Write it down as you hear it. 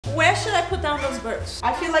Where should I put down those birds?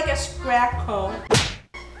 I feel like a scarecrow.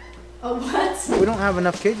 Oh, what? We don't have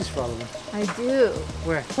enough cages for all of them. I do.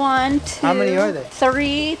 Where? 1, 2. How many are there?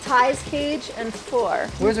 3, Ty's cage, and 4.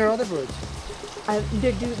 Where's our other birds?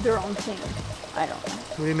 They do their own thing. I don't know.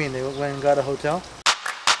 What do you mean? They went and got a hotel?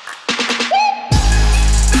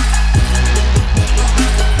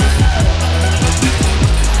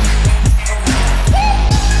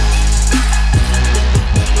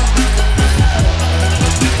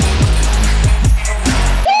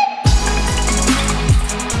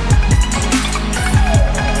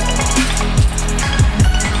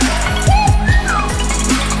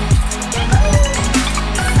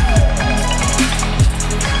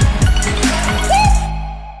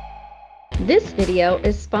 This video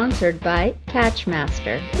is sponsored by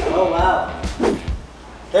Catchmaster. Oh wow!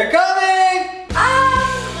 They're coming!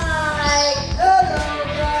 Oh my! Hello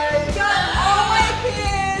guys! All my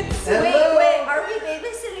kids! Hello. Wait, are we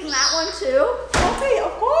babysitting that one too? Okay,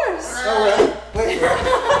 of course. Oh wait, we're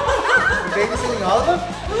babysitting all of them? Of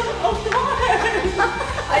course.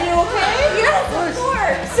 Are you okay? Yes, of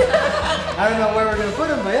course. I don't know where we're gonna put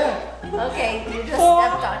them, but yeah. Okay, you just 4.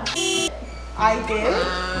 stepped on. I did.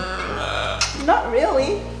 Not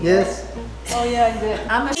really. Yes. Oh yeah, I did.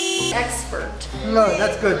 I'm a expert. No,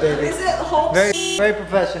 that's good, baby. Is it hope? Very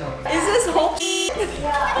professional. Is this hope?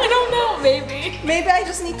 I don't know, maybe. Maybe I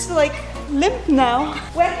just need to like limp now.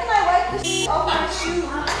 When can I wipe the off my shoe?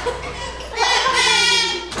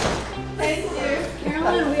 Thank you.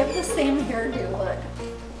 Carolyn, we have the same hairdo. Look.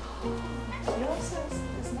 Yours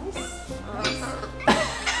is nice.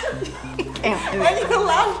 Damn. Why are you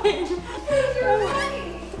laughing?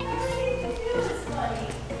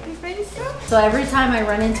 So every time I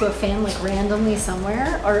run into a fan like randomly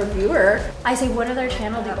somewhere or a viewer, I say, what other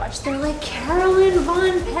channel do you watch? They're like, Carolyn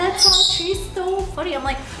Von Petzold, she's so funny. I'm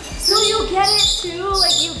like, so you get it too?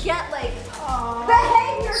 Like you get like,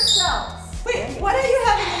 behave yourselves. Wait, what are you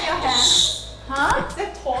having in your hand? Huh? Is it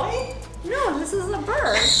a toy? No, this is a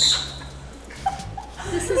bird.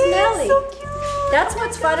 This is It's Nelly. so cute. That's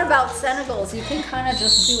what's fun about Senegals. You can kind of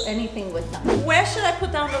just do anything with them. Where should I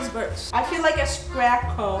put down those birds? I feel like a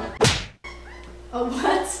scarecrow. Oh,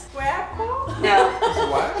 what? Scarecrow? No.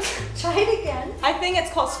 What? Try it again. I think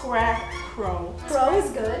it's called scarecrow. Crow is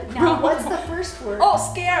good. Now, what's the first word? Oh,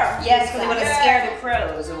 scare. Yes, because they want to scare the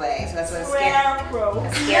crows away. So that's what a Scarecrow.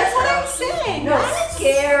 scarecrow. That's what I'm saying. No, Right?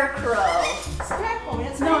 scarecrow. Scarecrow.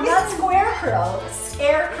 Yes, No, I not did. squarecrow.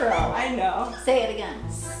 Scarecrow. I know. Say it again.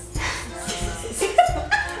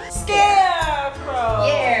 Scarecrow.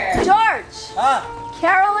 Yeah. George! Ah,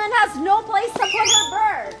 Carolyn has no place to put her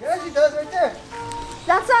bird. yeah, she does right there.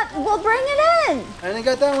 That's not, we'll bring it in. And I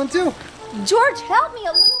got that one too. George, help me.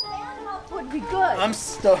 A little man help would be good. I'm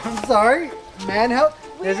sorry. Man, help.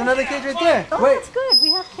 There's another cage right there. Oh, Wait, that's good.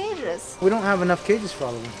 We have cages. we don't have enough cages for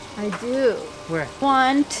all of them. I do. Where?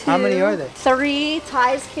 1, 2. How many are there? 3,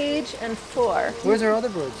 Ty's cage, and 4. Where's our other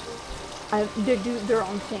birds? They do their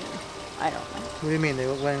own thing. I don't know. What do you mean? They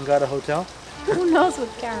went and got a hotel? Who knows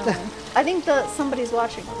with Carolyn? I think somebody's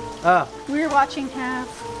watching. Ah, We're watching half.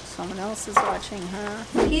 Someone else is watching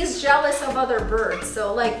half. He's jealous of other birds.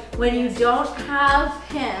 So like when you don't have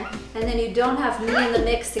him and then you don't have me in the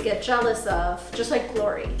mix to get jealous of, just like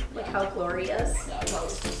Glory. Like how Glory is.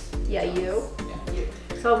 Yeah, you.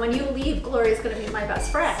 So when you leave, Glory is gonna be my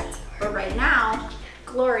best friend. But right now,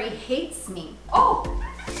 Glory hates me. Oh,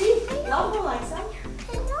 see, love will like some.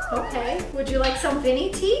 Okay, would you like some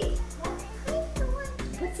Vinny tea?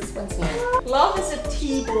 What's this one's name? Love is a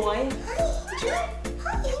tea boy.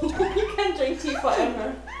 You can drink tea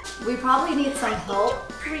forever. We probably need some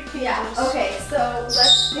help. 3 cages. Yeah, okay, so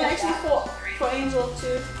let's Yeah, get actually that. for Angel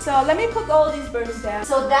too. So let me put all these birds down.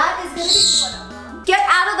 So that is gonna be one of them. Get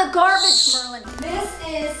out of the garbage, Merlin. This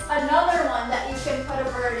is another one that you can put a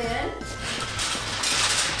bird in.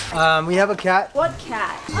 we have a cat. What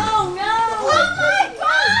cat? Oh no! Oh my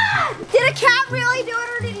god! Did a cat really do it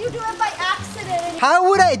or did you do it by accident? How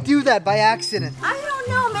would I do that by accident? I don't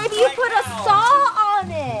know, maybe you put a saw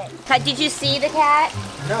on it. Did you see the cat?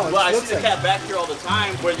 No, it Well, I looks see the like cat back here all the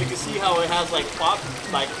time, where you can see how it has like spots,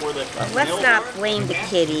 like where the Let's nails not are. blame the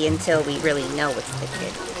kitty until we really know it's the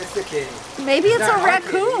kitty. it's the kitty. Maybe it's Not a our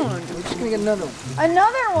kitty. raccoon. We're just gonna get another one.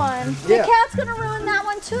 Another one. Yeah. The cat's gonna ruin that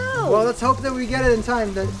one too. Well, let's hope that we get it in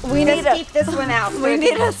time. That we need a, Keep this one out. we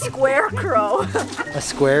need a square crow. a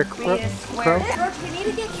square crow. George, we need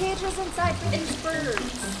to get cages inside for these birds.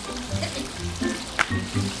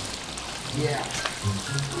 Yeah.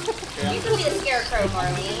 You can be a scarecrow,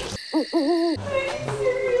 Marlene.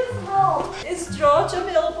 Is George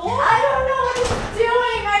available? I don't know what he's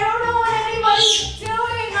doing. I don't know what anybody's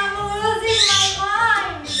doing. I'm losing my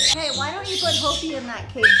mind. be in that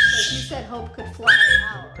cage because you said Hope could fly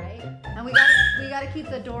out, right? And we gotta keep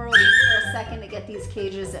the door open for a second to get these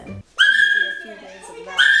cages in. Be a few days of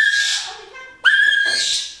that.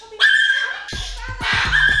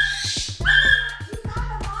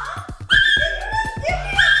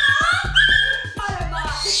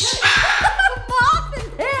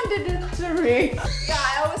 Yeah,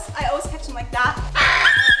 I always catch them like that.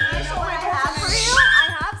 You know what I have for you?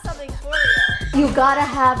 I have something for you. You gotta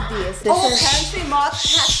have these. This is pantry moth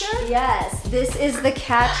catcher? Yes, this is the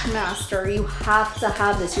Catchmaster. You have to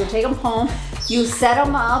have this. You take them home, you set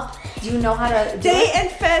them up. Do you know how to do They it?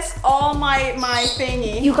 infest all my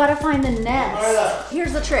thingy. You gotta find the nest.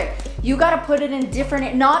 Here's the trick. You gotta put it in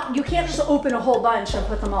different, you can't just open a whole bunch and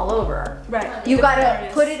put them all over. Right. You gotta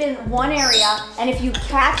put it in one area, and if you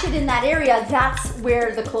catch it in that area, that's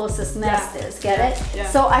where the closest nest is. Get it? Yeah.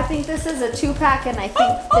 So I think this is a 2-pack, and I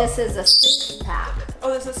think this is a 6-pack. Oh,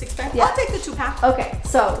 this is a 6-pack? Yeah. I'll take the 2-pack. Okay,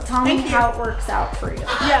 so tell me Thank you. how it works out for you.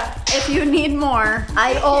 Yeah. If you need more,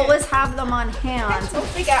 I always have them on hand. Oh,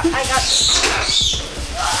 I got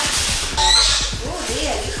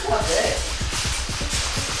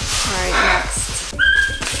All right, next.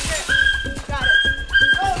 Got it.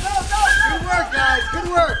 Good work, guys. Good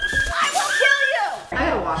work. I will kill you! I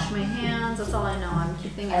gotta wash my hands. That's all I know. I'm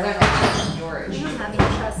keeping it. George. You don't have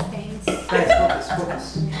any chest pains. Guys,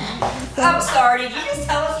 focus. I'm sorry, did you just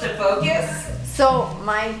tell us to focus? So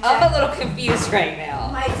I'm a little confused right now.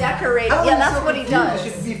 my decorator. Yeah, that's what he does.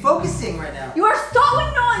 You should be focusing right now. You are so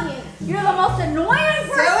annoying. You're the most annoying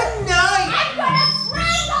person. So annoying. I'm gonna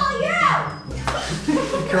strangle you.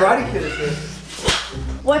 Karate Kid is here.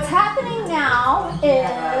 What's happening now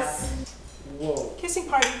is. Whoa. Kissing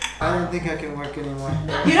party. I don't think I can work anymore.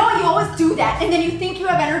 You know, you always do that, and then you think you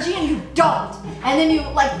have energy and you don't. And then you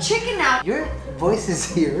like chicken out. Your voice is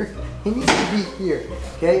here. It needs to be here.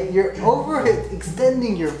 Okay? You're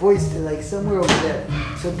extending your voice to like somewhere over there.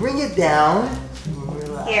 So bring it down.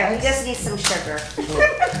 Relax. Here, we just need some sugar.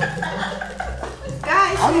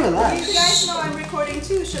 Guys, I'm relaxed. you guys know I'm recording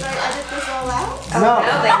too. Should I edit this all out? No.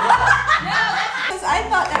 Because I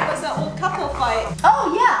thought that was an old couple fight.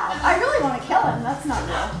 Oh yeah, I really want to kill him. That's not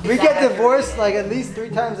real. We get divorced like at least 3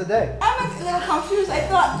 times a day. I'm a little confused. I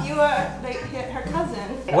thought you were like her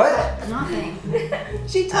cousin. What? Nothing.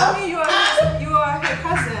 She told me you are her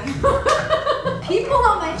cousin. People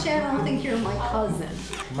on my channel think you're my cousin.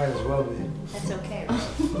 Might as well be. That's okay.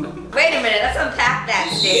 Wait a minute, let's unpack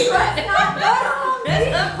that, Steve. Let's unpack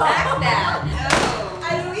that. Oh.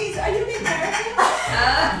 Louise, are you being nervous?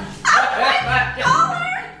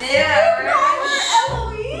 Yeah,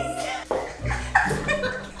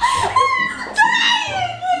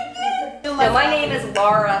 So my name is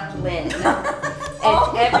Laura Lynn,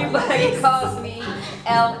 and everybody calls me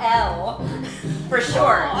LL for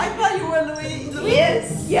short. I thought you were Louise.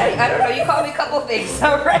 Yes. Yeah, I don't know. You call me a couple things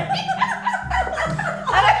already.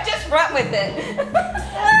 And I just run with it.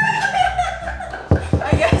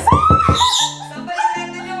 I guess. Somebody's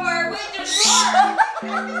at the door. Wait, there's more.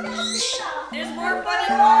 There's more funny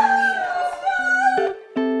cars.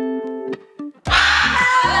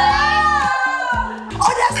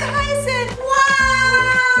 Oh, that's the Hyacinth.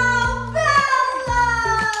 Wow, Bella!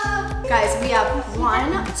 Guys, we have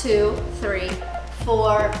 1, 2, 3,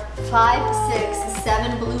 4, 5, 6,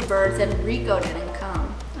 7 bluebirds, and Rico didn't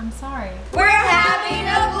come. I'm sorry. We're having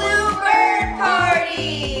a bluebird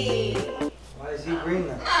party. Why is he green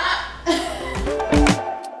then?